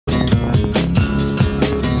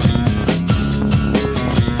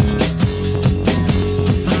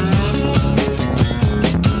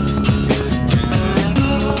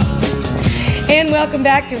welcome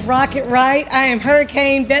back to Rock It Right. I am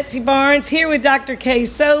Hurricane Betsy Barnes here with Dr. Kay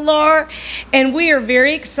Solar, and we are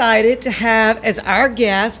very excited to have as our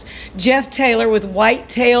guest Jeff Taylor with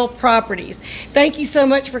Whitetail Properties. Thank you so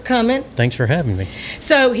much for coming. Thanks for having me.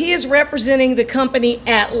 So he is representing the company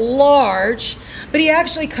at large, but he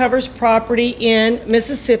actually covers property in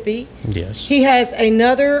Mississippi. Yes. He has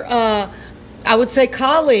another, I would say,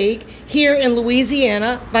 colleague here in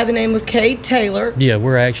Louisiana by the name of Cade Taylor. Yeah,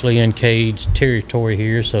 we're actually in Cade's territory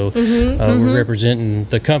here, so we're representing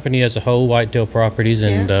the company as a whole, Whitetail Properties,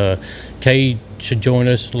 and Cade should join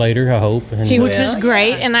us later, I hope. And, Which is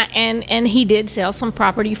great, and he did sell some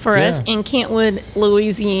property for us in Kentwood,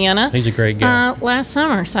 Louisiana. He's a great guy. Last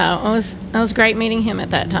summer, so it was great meeting him at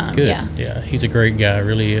that time. Good. Yeah, he's a great guy,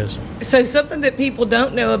 really is. So something that people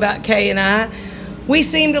don't know about Kay and I, we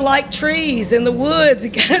seem to like trees and the woods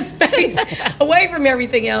and kind of space away from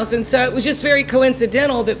everything else. And so it was just very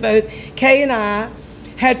coincidental that both Kay and I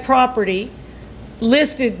had property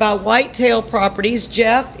listed by Whitetail Properties.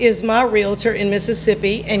 Jeff is my realtor in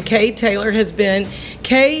Mississippi, and Cade Taylor has been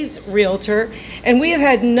Kay's realtor. And we have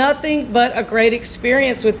had nothing but a great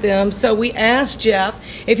experience with them. So we asked Jeff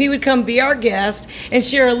if he would come be our guest and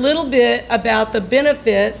share a little bit about the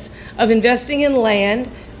benefits of investing in land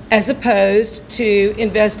as opposed to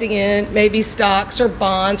investing in maybe stocks or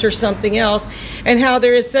bonds or something else, and how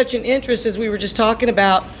there is such an interest, as we were just talking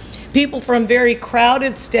about. People from very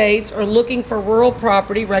crowded states are looking for rural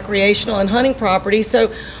property, recreational and hunting property. So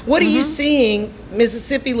what are you seeing,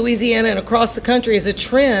 Mississippi, Louisiana, and across the country as a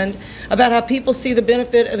trend about how people see the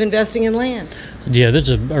benefit of investing in land? Yeah, there's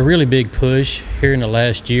a really big push here in the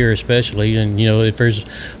last year especially, and you know, if there's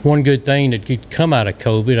one good thing that could come out of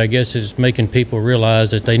COVID, I guess it's making people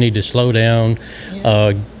realize that they need to slow down,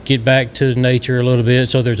 get back to nature a little bit.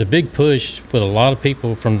 So there's a big push with a lot of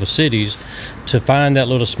people from the cities to find that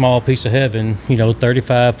little small piece of heaven, you know,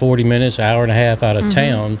 35, 40 minutes, hour and a half out of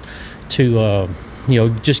town to you know,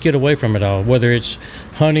 just get away from it all, whether it's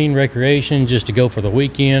hunting, recreation, just to go for the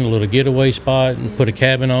weekend, a little getaway spot and put a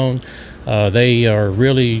cabin on. They are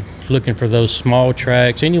really looking for those small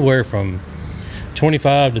tracts, anywhere from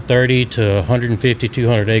 25 to 30 to 150,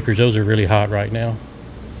 200 acres. Those are really hot right now.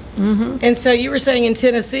 And so you were saying in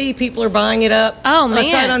Tennessee, people are buying it up. Oh, man.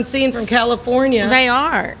 Sight unseen from California. They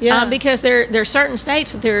are. Yeah. Because there are certain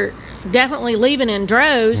states that they're definitely leaving in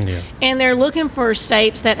droves, and they're looking for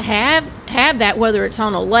states that have that, whether it's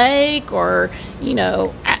on a lake or, you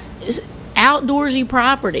know, outdoorsy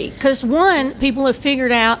property. Because, one, people have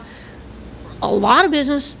figured out a lot of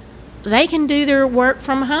business, they can do their work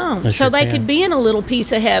from home. So they could be in a little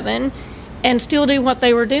piece of heaven and still do what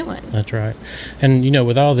they were doing. That's right. And, you know,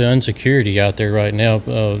 with all the insecurity out there right now,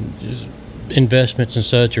 investments and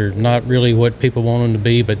such are not really what people want them to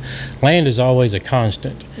be, but land is always a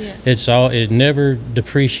constant. It never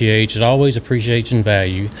depreciates. It always appreciates in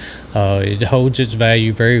value. It holds its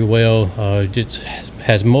value very well. It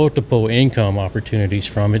has multiple income opportunities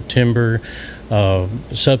from it: timber,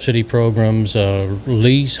 subsidy programs,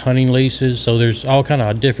 hunting leases. So there's all kind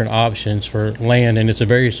of different options for land, and it's a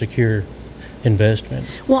very secure investment.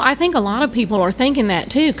 Well, I think a lot of people are thinking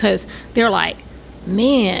that too, because they're like,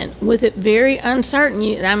 man, with it very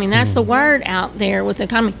uncertain, I mean, that's the word out there with the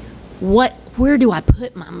economy, where do I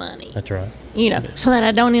put my money? That's right. You know, so that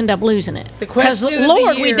I don't end up losing it. The question of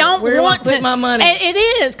Lord, the year, we don't where want do I put to my money? It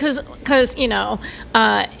is, because you know,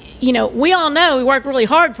 we all know we worked really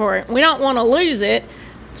hard for it. We don't want to lose it.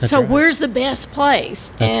 That's so right. where's the best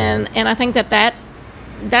place? And I think that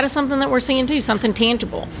is something that we're seeing too, something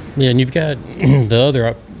tangible. Yeah, and you've got the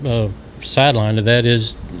other sideline of that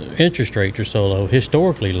is interest rates are so low,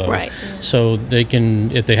 historically low. Right. So they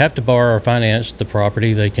can, if they have to borrow or finance the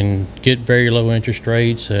property, they can get very low interest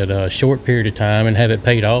rates at a short period of time and have it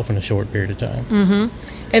paid off in a short period of time.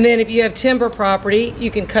 And then if you have timber property,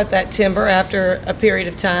 you can cut that timber after a period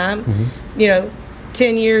of time. You know,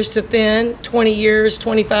 10 years to thin, 20 years,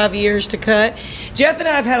 25 years to cut. Jeff and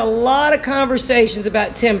I have had a lot of conversations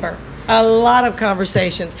about timber. A lot of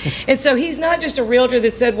conversations. And so he's not just a realtor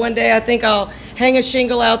that said one day, I think I'll hang a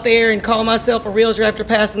shingle out there and call myself a realtor after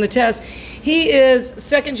passing the test. He is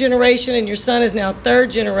second generation, and your son is now third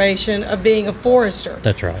generation of being a forester.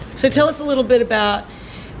 That's right. So tell us a little bit about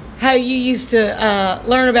how you used to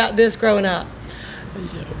learn about this growing up.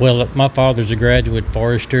 Well, my father's a graduate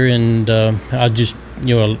forester, and I just,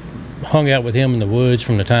 you know, hung out with him in the woods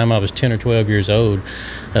from the time I was 10 or 12 years old,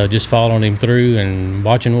 just following him through and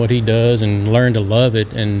watching what he does and learned to love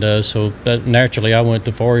it. And so naturally I went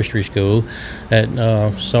to forestry school at,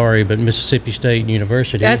 Mississippi State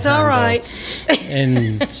University. That's all right.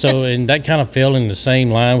 And that kind of fell in the same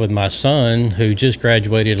line with my son, who just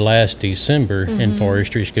graduated last December in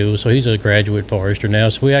forestry school. So he's a graduate forester now.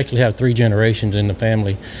 So we actually have 3 generations in the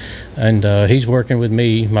family. And he's working with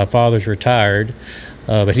me. My father's retired,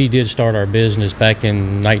 but he did start our business back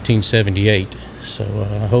in 1978. So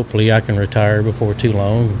hopefully I can retire before too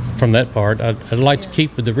long from that part. I'd like to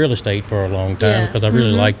keep with the real estate for a long time because I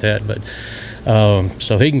really like that. But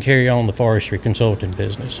so he can carry on the forestry consulting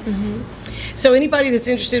business. So anybody that's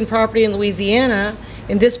interested in property in Louisiana,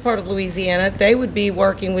 in this part of Louisiana, they would be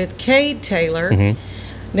working with Cade Taylor,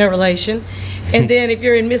 no relation. And then if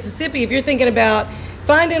you're in Mississippi, if you're thinking about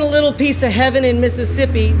finding a little piece of heaven in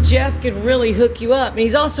Mississippi, Jeff could really hook you up. And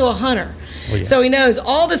he's also a hunter. So he knows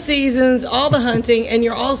all the seasons, all the hunting, and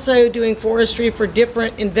you're also doing forestry for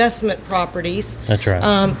different investment properties. That's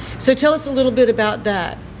right. So tell us a little bit about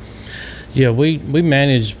that. Yeah, we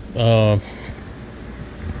manage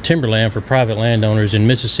timberland for private landowners in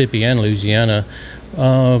Mississippi and Louisiana.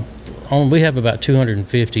 We have about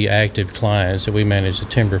 250 active clients that we manage the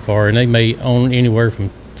timber for, and they may own anywhere from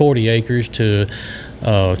 40 acres to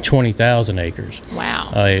 20,000 acres. Wow.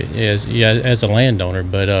 As a landowner,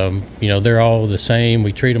 but they're all the same.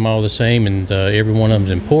 We treat them all the same, and every one of them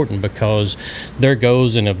is important because their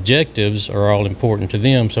goals and objectives are all important to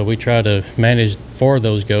them. So we try to manage for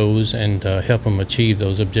those goals and help them achieve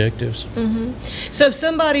those objectives. So if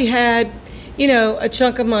somebody had, a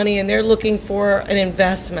chunk of money and they're looking for an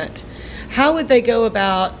investment, how would they go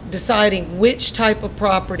about deciding which type of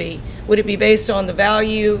property? Would it be based on the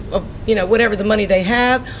value of, whatever the money they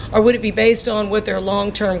have, or would it be based on what their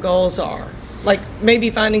long-term goals are? Like maybe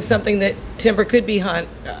finding something that timber could be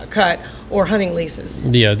cut, or hunting leases.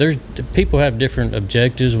 Yeah, people have different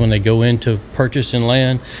objectives when they go into purchasing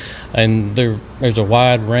land, and there's a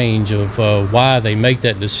wide range of why they make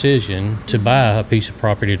that decision to buy a piece of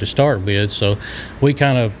property to start with. So we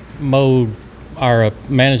kind of mold our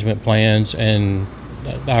management plans and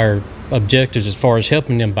our objectives as far as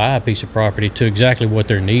helping them buy a piece of property to exactly what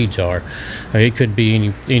their needs are. It could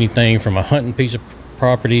be anything from a hunting piece of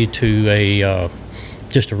property to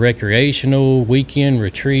just a recreational weekend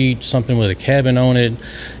retreat, something with a cabin on it.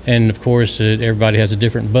 And of course everybody has a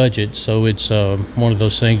different budget, so it's one of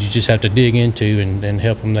those things you just have to dig into and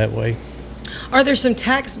help them that way. Are there some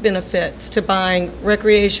tax benefits to buying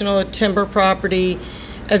recreational timber property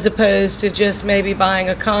as opposed to just maybe buying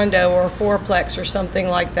a condo or a fourplex or something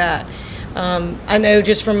like that? I know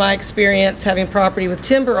just from my experience having property with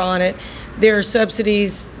timber on it, there are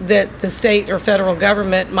subsidies that the state or federal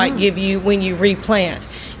government might give you when you replant.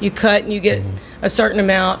 You cut and you get a certain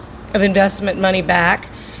amount of investment money back.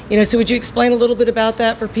 So would you explain a little bit about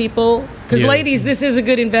that for people? Because ladies, this is a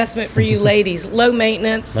good investment for you ladies. Low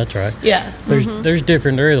maintenance. That's right. Yes. There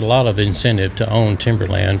is a lot of incentive to own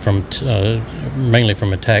timberland from mainly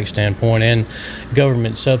from a tax standpoint and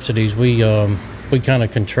government subsidies. We kind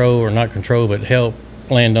of control, or not control, but help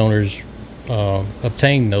landowners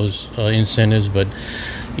obtain those incentives. But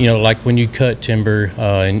like when you cut timber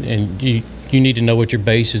and you need to know what your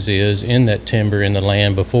basis is in that timber in the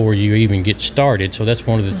land before you even get started. So that's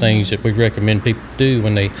one of the things that we recommend people do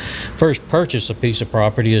when they first purchase a piece of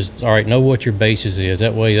property is, all right, know what your basis is.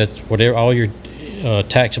 That way, that's whatever all your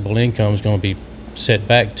taxable income is going to be set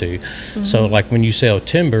back to. So like when you sell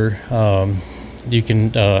timber, you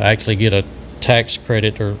can actually get a tax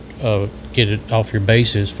credit or get it off your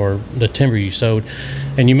basis for the timber you sold,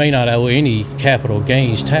 and you may not owe any capital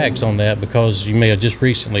gains tax on that because you may have just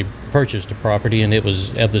recently purchased a property and it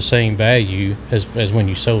was of the same value as when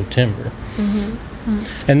you sold timber.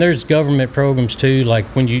 And there's government programs too, like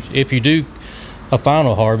if you do a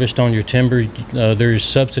final harvest on your timber, there's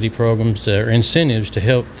subsidy programs or incentives to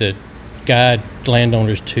help that guide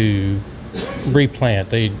landowners to replant.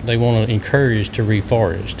 They want to encourage to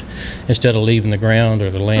reforest instead of leaving the ground or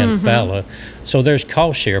the land fallow. So there's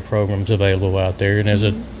cost share programs available out there, and there's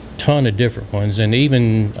a ton of different ones. And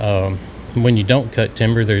even when you don't cut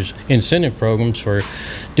timber, there's incentive programs for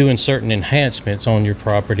doing certain enhancements on your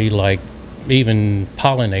property, like even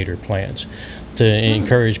pollinator plants to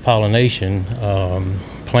encourage pollination,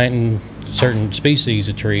 planting certain species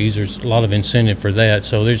of trees. There's a lot of incentive for that.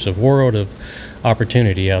 So there's a world of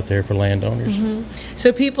opportunity out there for landowners.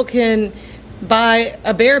 So people can buy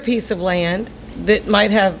a bare piece of land that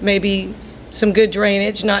might have maybe some good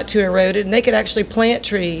drainage, not too eroded, and they could actually plant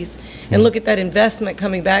trees and look at that investment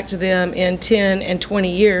coming back to them in 10 and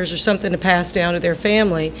 20 years or something to pass down to their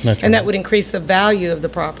family. That's and that right. would increase the value of the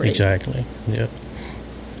property. Exactly. Yep.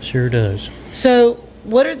 Sure does. So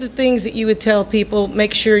what are the things that you would tell people,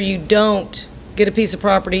 make sure you don't get a piece of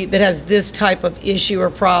property that has this type of issue or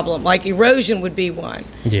problem? Like erosion would be one.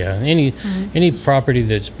 Yeah, any property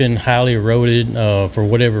that's been highly eroded for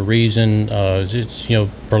whatever reason, it's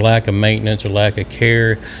for lack of maintenance or lack of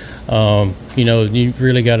care, you've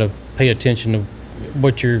really got to pay attention to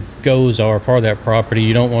what your goals are for that property.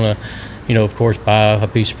 You don't want to, of course, buy a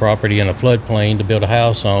piece of property in a floodplain to build a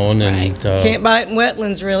house on, and can't buy it in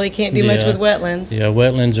wetlands. Really, can't do much with wetlands. Yeah,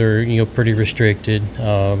 wetlands are pretty restricted,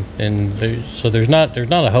 and so there's not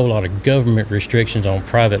a whole lot of government restrictions on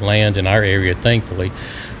private land in our area, thankfully.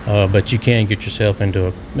 But you can get yourself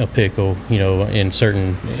into a pickle, in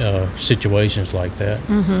certain situations like that.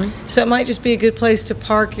 Mm-hmm. So it might just be a good place to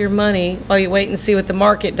park your money while you wait and see what the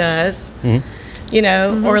market does.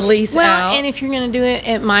 Mm-hmm. Or lease out. And if you're going to do it,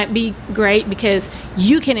 it might be great because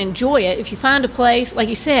you can enjoy it. If you find a place, like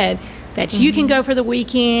you said, that you can go for the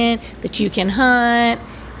weekend, that you can hunt,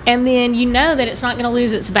 and then you know that it's not going to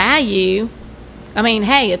lose its value. I mean,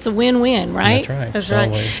 hey, it's a win-win, right? That's right. That's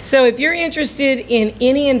right. So if you're interested in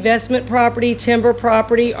any investment property, timber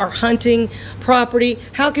property, or hunting property,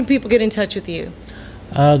 how can people get in touch with you?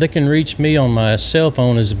 They can reach me on my cell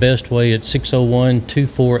phone is the best way at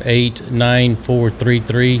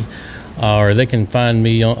 601-248-9433, or they can find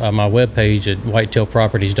me on my webpage at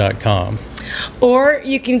whitetailproperties.com. Or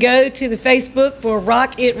you can go to the Facebook for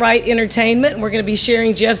Rock It Right Entertainment, and we're going to be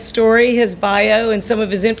sharing Jeff's story, his bio, and some of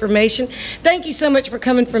his information. Thank you so much for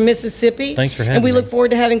coming from Mississippi. Thanks for having me. And we look forward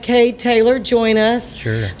to having Kay Taylor join us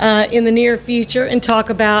in the near future and talk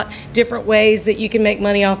about different ways that you can make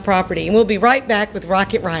money off property. And we'll be right back with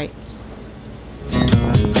Rock It Right.